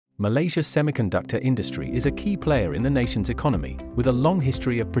Malaysia's semiconductor industry is a key player in the nation's economy, with a long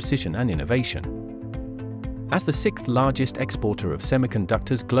history of precision and innovation. As the sixth largest exporter of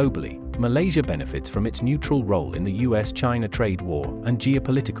semiconductors globally, Malaysia benefits from its neutral role in the US-China trade war and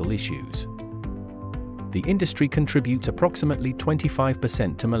geopolitical issues. The industry contributes approximately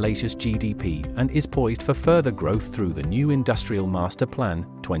 25% to Malaysia's GDP and is poised for further growth through the new Industrial Master Plan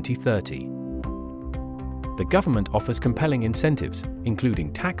 2030. The government offers compelling incentives,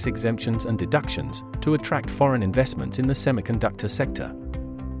 including tax exemptions and deductions, to attract foreign investments in the semiconductor sector.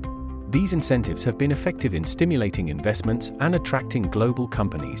 These incentives have been effective in stimulating investments and attracting global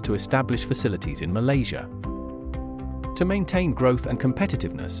companies to establish facilities in Malaysia. To maintain growth and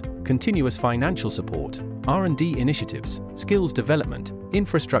competitiveness, continuous financial support, R&D initiatives, skills development,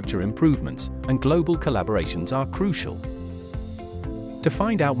 infrastructure improvements, and global collaborations are crucial. To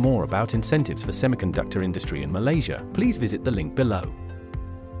find out more about incentives for semiconductor industry in Malaysia, please visit the link below.